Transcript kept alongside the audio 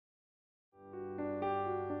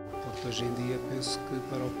arte hoje em dia penso que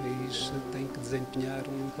para o país tem que desempenhar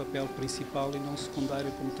um papel principal e não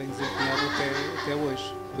secundário como tem desempenhado até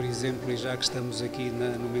hoje. Por exemplo, e já que estamos aqui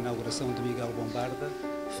numa inauguração de Miguel Bombarda,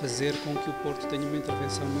 fazer com que o Porto tenha uma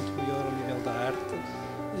intervenção muito maior ao nível da arte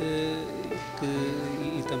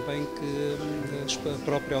e também que a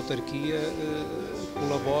própria autarquia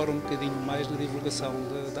colabore um bocadinho mais na divulgação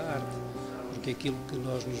da arte. Porque aquilo que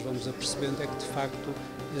nós nos vamos apercebendo é que, de facto,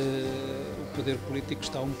 o poder político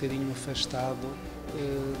está um bocadinho afastado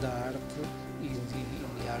da arte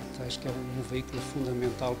e a arte acho que é um veículo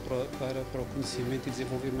fundamental para o conhecimento e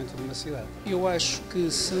desenvolvimento de uma cidade. Eu acho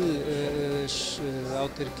que se as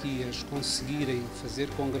autarquias conseguirem fazer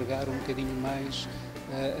congregar um bocadinho mais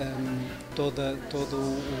todo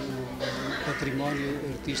o património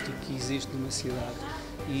artístico que existe numa cidade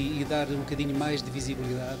e dar um bocadinho mais de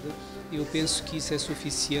visibilidade, eu penso que isso é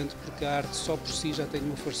suficiente, porque a arte só por si já tem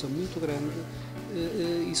uma força muito grande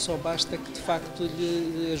e só basta que de facto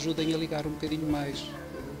lhe ajudem a ligar um bocadinho mais.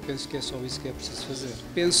 Penso que é só isso que é preciso fazer.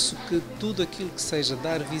 Penso que tudo aquilo que seja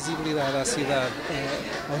dar visibilidade à cidade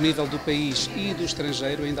ao nível do país e do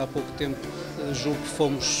estrangeiro, ainda há pouco tempo julgo que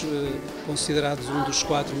fomos considerados um dos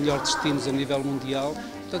 4 melhores destinos a nível mundial.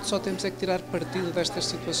 Portanto, só temos é que tirar partido destas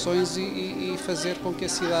situações e fazer com que a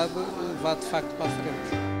cidade vá de facto para a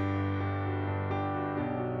frente.